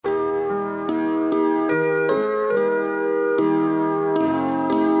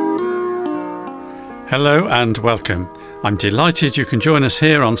Hello and welcome. I'm delighted you can join us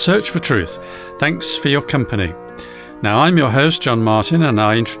here on Search for Truth. Thanks for your company. Now, I'm your host, John Martin, and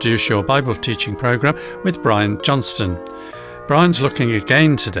I introduce your Bible teaching programme with Brian Johnston. Brian's looking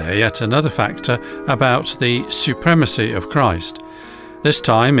again today at another factor about the supremacy of Christ. This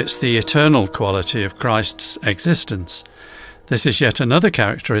time it's the eternal quality of Christ's existence. This is yet another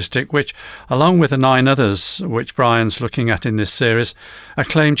characteristic which, along with the 9 others which Brian's looking at in this series,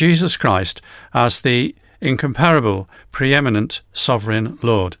 acclaim Jesus Christ as the incomparable, preeminent, sovereign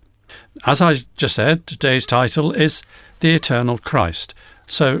Lord. As I just said, today's title is The Eternal Christ.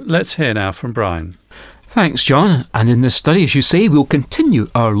 So let's hear now from Brian. Thanks, John. And in this study, as you say, we'll continue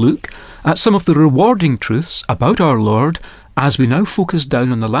our look at some of the rewarding truths about our Lord as we now focus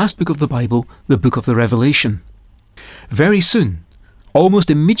down on the last book of the Bible, the book of the Revelation. Very soon,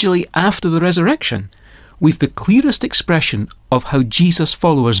 almost immediately after the resurrection, we've the clearest expression of how Jesus'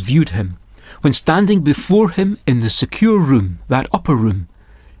 followers viewed him when standing before him in the secure room, that upper room.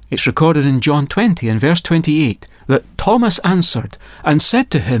 It's recorded in John 20 and verse 28 that Thomas answered and said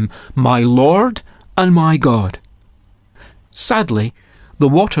to him, "My Lord and my God." Sadly, the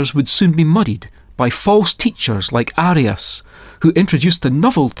waters would soon be muddied by false teachers like Arius, who introduced the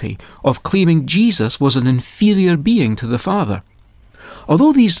novelty of claiming Jesus was an inferior being to the Father.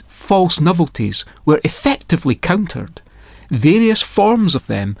 Although these false novelties were effectively countered, various forms of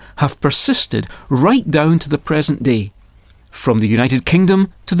them have persisted right down to the present day, from the United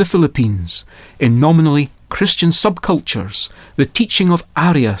Kingdom to the Philippines. In nominally Christian subcultures, the teaching of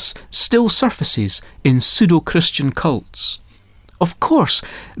Arius still surfaces in pseudo-Christian cults. Of course,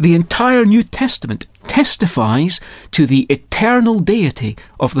 the entire New Testament testifies to the eternal deity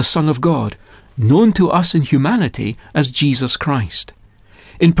of the Son of God, known to us in humanity as Jesus Christ.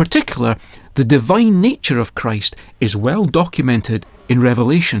 In particular, the divine nature of Christ is well documented in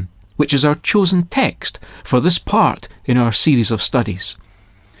Revelation, which is our chosen text for this part in our series of studies.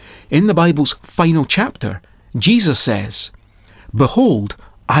 In the Bible's final chapter, Jesus says, "Behold,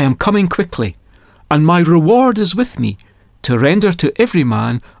 I am coming quickly, and my reward is with me, to render to every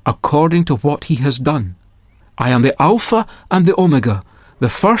man according to what he has done. I am the Alpha and the Omega, the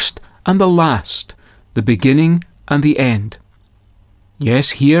first and the last, the beginning and the end."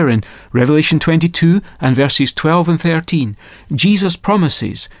 Yes, here in Revelation 22 and verses 12 and 13, Jesus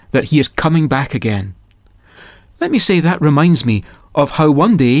promises that he is coming back again. Let me say that reminds me of how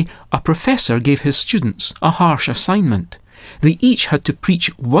one day a professor gave his students a harsh assignment. They each had to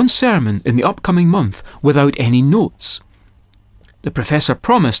preach one sermon in the upcoming month without any notes. The professor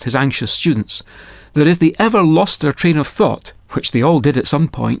promised his anxious students that if they ever lost their train of thought, which they all did at some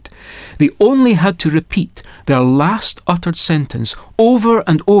point, they only had to repeat their last uttered sentence over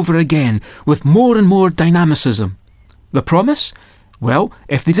and over again with more and more dynamicism. The promise? Well,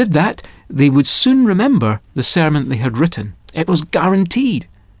 if they did that, they would soon remember the sermon they had written. It was guaranteed.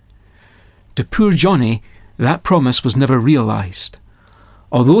 To poor Johnny, that promise was never realised.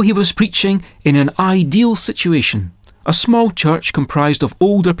 Although he was preaching in an ideal situation, a small church comprised of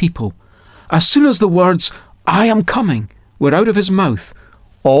older people, as soon as the words, "I am coming," were out of his mouth,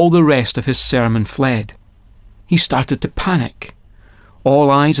 all the rest of his sermon fled. He started to panic. All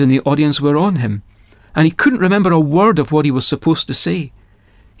eyes in the audience were on him, and he couldn't remember a word of what he was supposed to say.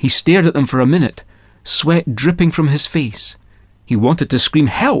 He stared at them for a minute, sweat dripping from his face. He wanted to scream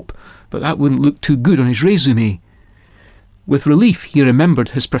 "help," but that wouldn't look too good on his resume. With relief, he remembered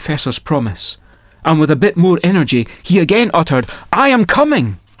his professor's promise, and with a bit more energy, he again uttered, "I am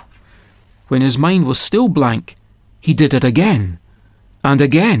coming." When his mind was still blank, he did it again, and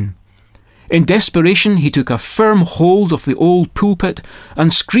again. In desperation, he took a firm hold of the old pulpit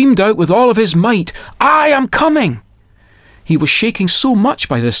and screamed out with all of his might, "I am coming!" He was shaking so much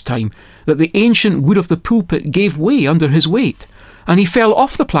by this time that the ancient wood of the pulpit gave way under his weight, and he fell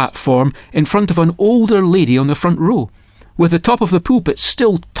off the platform in front of an older lady on the front row, with the top of the pulpit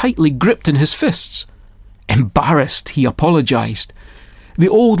still tightly gripped in his fists. Embarrassed, he apologised. The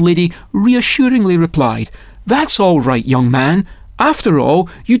old lady reassuringly replied, "That's all right, young man. After all,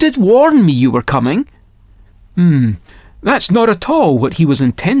 you did warn me you were coming." That's not at all what he was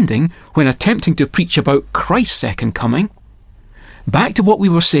intending when attempting to preach about Christ's second coming. Back to what we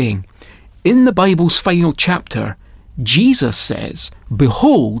were saying. In the Bible's final chapter, Jesus says,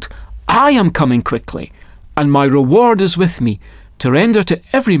 "Behold, I am coming quickly, and my reward is with me, to render to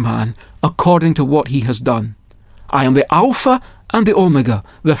every man according to what he has done. I am the Alpha and the Omega,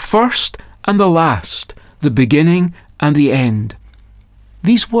 the first and the last, the beginning and the end."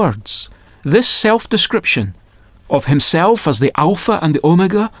 These words, this self-description, of himself as the Alpha and the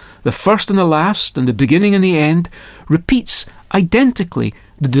Omega, the first and the last, and the beginning and the end, repeats identically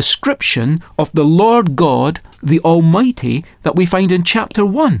the description of the Lord God, the Almighty, that we find in chapter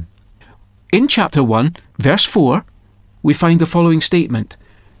 1. In chapter 1, verse 4, we find the following statement: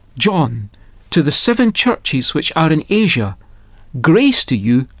 John, to the 7 churches which are in Asia, grace to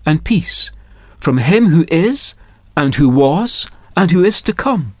you and peace, from him who is, and who was, and who is to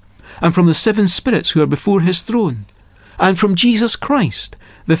come, and from the 7 spirits who are before his throne, and from Jesus Christ,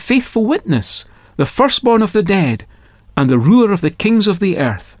 the faithful witness, the firstborn of the dead, and the ruler of the kings of the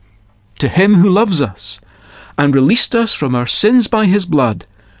earth, to him who loves us, and released us from our sins by his blood,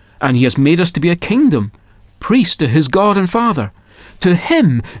 and he has made us to be a kingdom, priest to his God and Father. To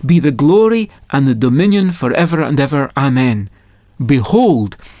him be the glory and the dominion for ever and ever. Amen.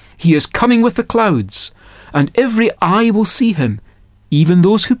 Behold, he is coming with the clouds, and every eye will see him, even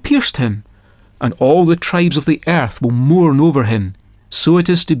those who pierced him, and all the tribes of the earth will mourn over him. So it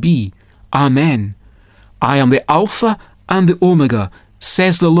is to be. Amen. I am the Alpha and the Omega,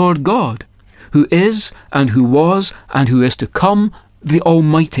 says the Lord God, who is, and who was, and who is to come, the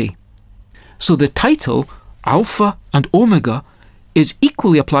Almighty. So the title, Alpha and Omega, is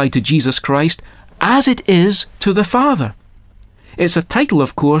equally applied to Jesus Christ as it is to the Father. It's a title,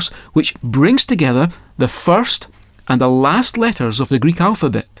 of course, which brings together the first and the last letters of the Greek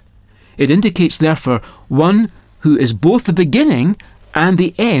alphabet. It indicates, therefore, one who is both the beginning and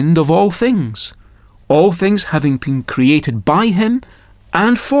the end of all things having been created by him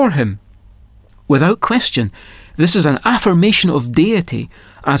and for him. Without question, this is an affirmation of deity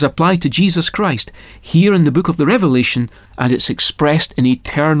as applied to Jesus Christ here in the book of the Revelation, and it's expressed in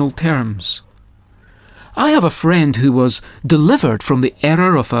eternal terms. I have a friend who was delivered from the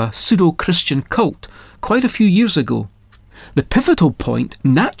error of a pseudo-Christian cult quite a few years ago. The pivotal point,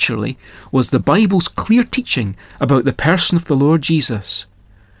 naturally, was the Bible's clear teaching about the person of the Lord Jesus.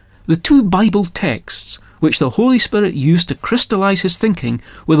 The 2 Bible texts which the Holy Spirit used to crystallize his thinking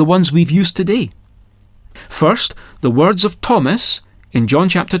were the ones we've used today. First, the words of Thomas in John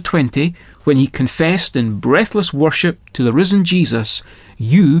chapter 20, when he confessed in breathless worship to the risen Jesus,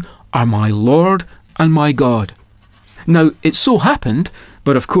 "You are my Lord and my God." Now, it so happened,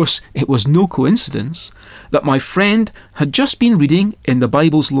 but of course it was no coincidence, that my friend had just been reading in the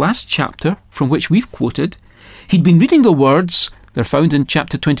Bible's last chapter, from which we've quoted. He'd been reading the words, they're found in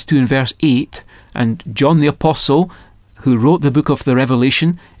chapter 22 and verse 8, and John the Apostle, who wrote the book of the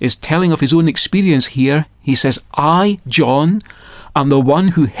Revelation, is telling of his own experience here. He says, "I, John, am the one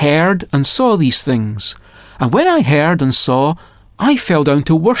who heard and saw these things. And when I heard and saw, I fell down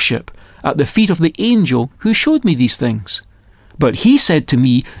to worship at the feet of the angel who showed me these things. But he said to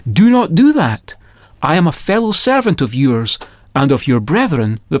me, 'Do not do that. I am a fellow servant of yours and of your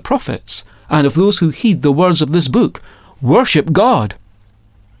brethren, the prophets, and of those who heed the words of this book. Worship God.'"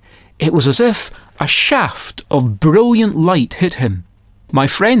 It was as if a shaft of brilliant light hit him. My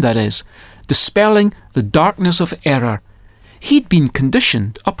friend, that is, dispelling the darkness of error. He'd been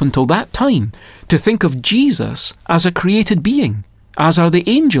conditioned up until that time to think of Jesus as a created being, as are the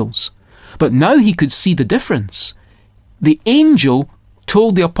angels. But now he could see the difference. The angel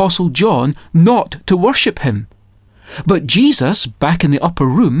told the Apostle John not to worship him. But Jesus, back in the upper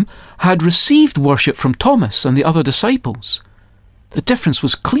room, had received worship from Thomas and the other disciples. The difference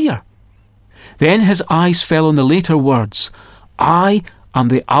was clear. Then his eyes fell on the later words, "I am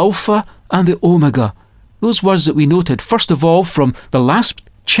the Alpha and the Omega." Those words that we noted, first of all, from the last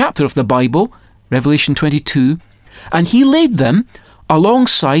chapter of the Bible, Revelation 22, and he laid them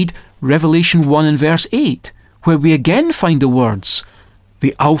alongside Revelation 1 and verse 8, where we again find the words,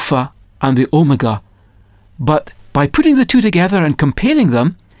 the Alpha and the Omega. But by putting the two together and comparing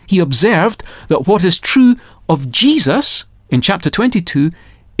them, he observed that what is true of Jesus in chapter 22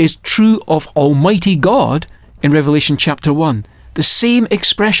 is true of Almighty God in Revelation chapter 1. The same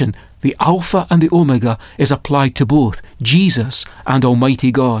expression, the Alpha and the Omega, is applied to both Jesus and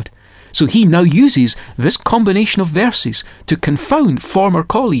Almighty God. So he now uses this combination of verses to confound former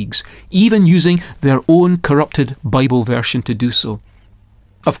colleagues, even using their own corrupted Bible version to do so.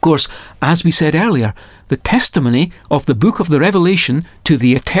 Of course, as we said earlier, the testimony of the book of the Revelation to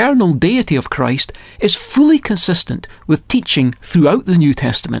the eternal deity of Christ is fully consistent with teaching throughout the New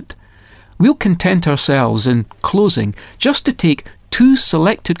Testament. We'll content ourselves in closing just to take two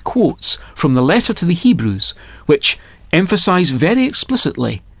selected quotes from the letter to the Hebrews, which emphasize very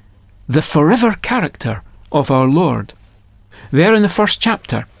explicitly the forever character of our Lord. There in the first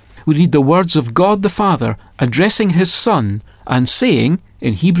chapter, we read the words of God the Father addressing his Son and saying,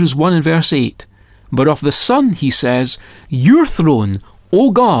 in Hebrews 1 and verse 8, "But of the Son he says, 'Your throne,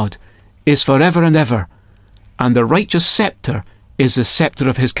 O God, is forever and ever, and the righteous scepter is the scepter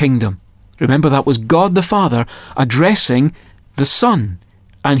of his kingdom. Remember, that was God the Father addressing the Son,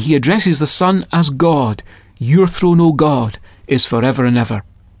 and he addresses the Son as God. Your throne, O God, is forever and ever.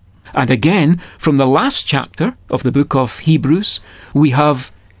 And again, from the last chapter of the book of Hebrews, we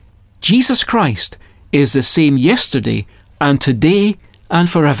have Jesus Christ is the same yesterday and today and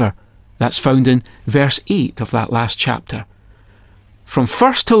forever. That's found in verse 8 of that last chapter. From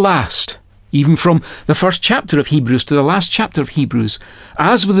first to last, even from the first chapter of Hebrews to the last chapter of Hebrews,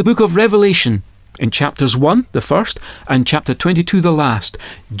 as with the book of Revelation, in chapters 1, the first, and chapter 22, the last,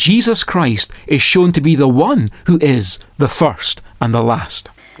 Jesus Christ is shown to be the one who is the first and the last.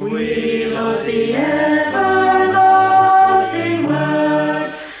 We love the everlasting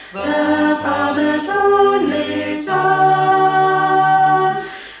Word, the Father's only Son,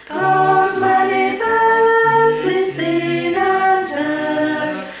 God manifestly seen and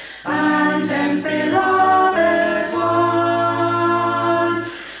heard, and hence beloved one.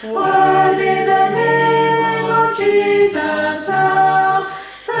 Worthy the name of Jesus now,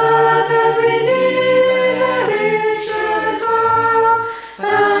 that every knee therein should bow,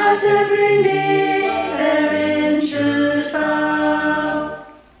 that every knee therein should bow.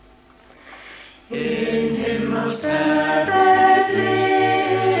 In him most perfectly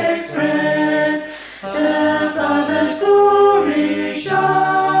expressed, the Father's glory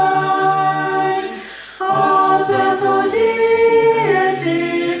shine, all the full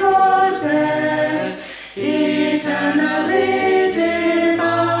deity possessed, eternally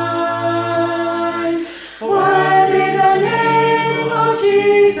divine. Worthy the name of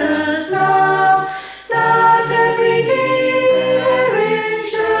Jesus now, that every knee therein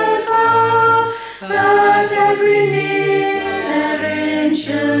should bow, that every knee therein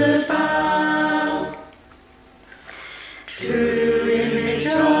should bow. True image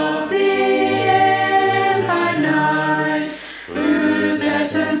of the infinite, whose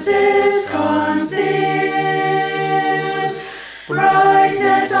essence is concealed,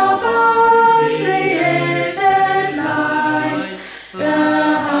 brightness of uncreated light, the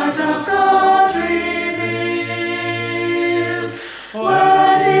heart of God revealed.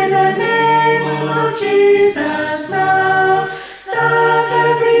 Worthy the name of Jesus now, that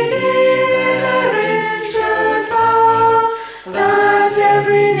every knee therein should bow, that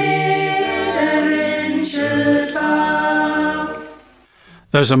every knee therein should bow.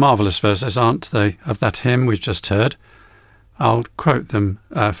 Those are marvellous verses, aren't they, of that hymn we've just heard? I'll quote them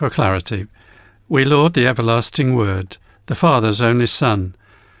for clarity. We laud the everlasting Word, the Father's only Son,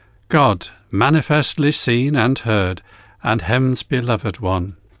 God manifestly seen and heard, and heaven's beloved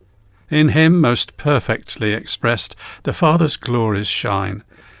one. In him most perfectly expressed the Father's glories shine,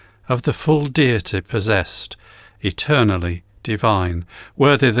 of the full deity possessed, eternally divine.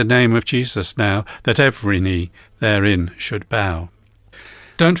 Worthy the name of Jesus now, that every knee therein should bow.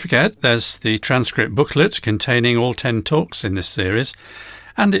 Don't forget, there's the transcript booklet containing all 10 talks in this series,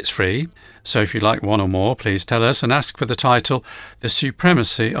 and it's free, so if you like one or more, please tell us and ask for the title, The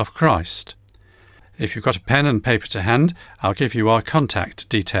Supremacy of Christ. If you've got a pen and paper to hand, I'll give you our contact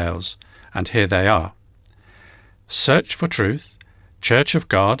details, and here they are. Search for Truth, Church of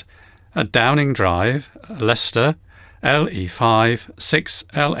God, at Downing Drive, Leicester, LE5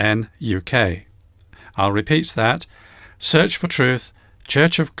 6LN UK. I'll repeat that. Search for Truth,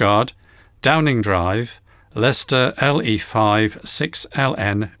 Church of God, Downing Drive, Leicester, LE5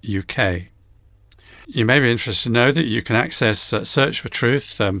 6LN UK. You may be interested to know that you can access Search for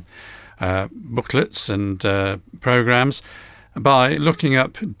Truth booklets and programmes by looking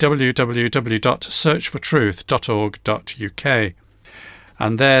up www.searchfortruth.org.uk.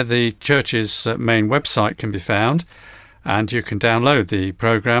 And there the church's main website can be found, and you can download the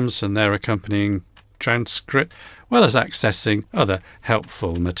programmes and their accompanying transcript, well as accessing other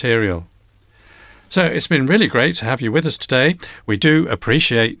helpful material. So it's been really great to have you with us today. We do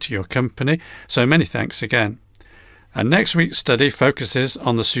appreciate your company, so many thanks again. And next week's study focuses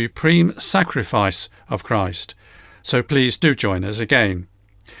on the supreme sacrifice of Christ, so please do join us again.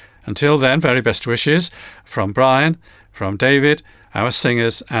 Until then, very best wishes from Brian, from David, our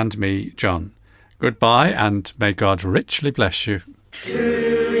singers, and me, John. Goodbye, and may God richly bless you.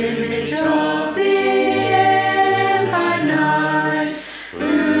 True image of the infinite,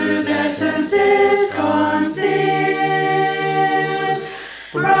 whose essence is concealed,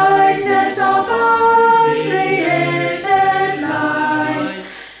 brightness of uncreated light,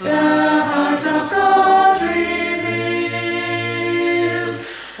 the heart of God revealed.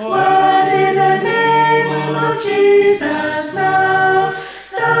 Worthy the name of Jesus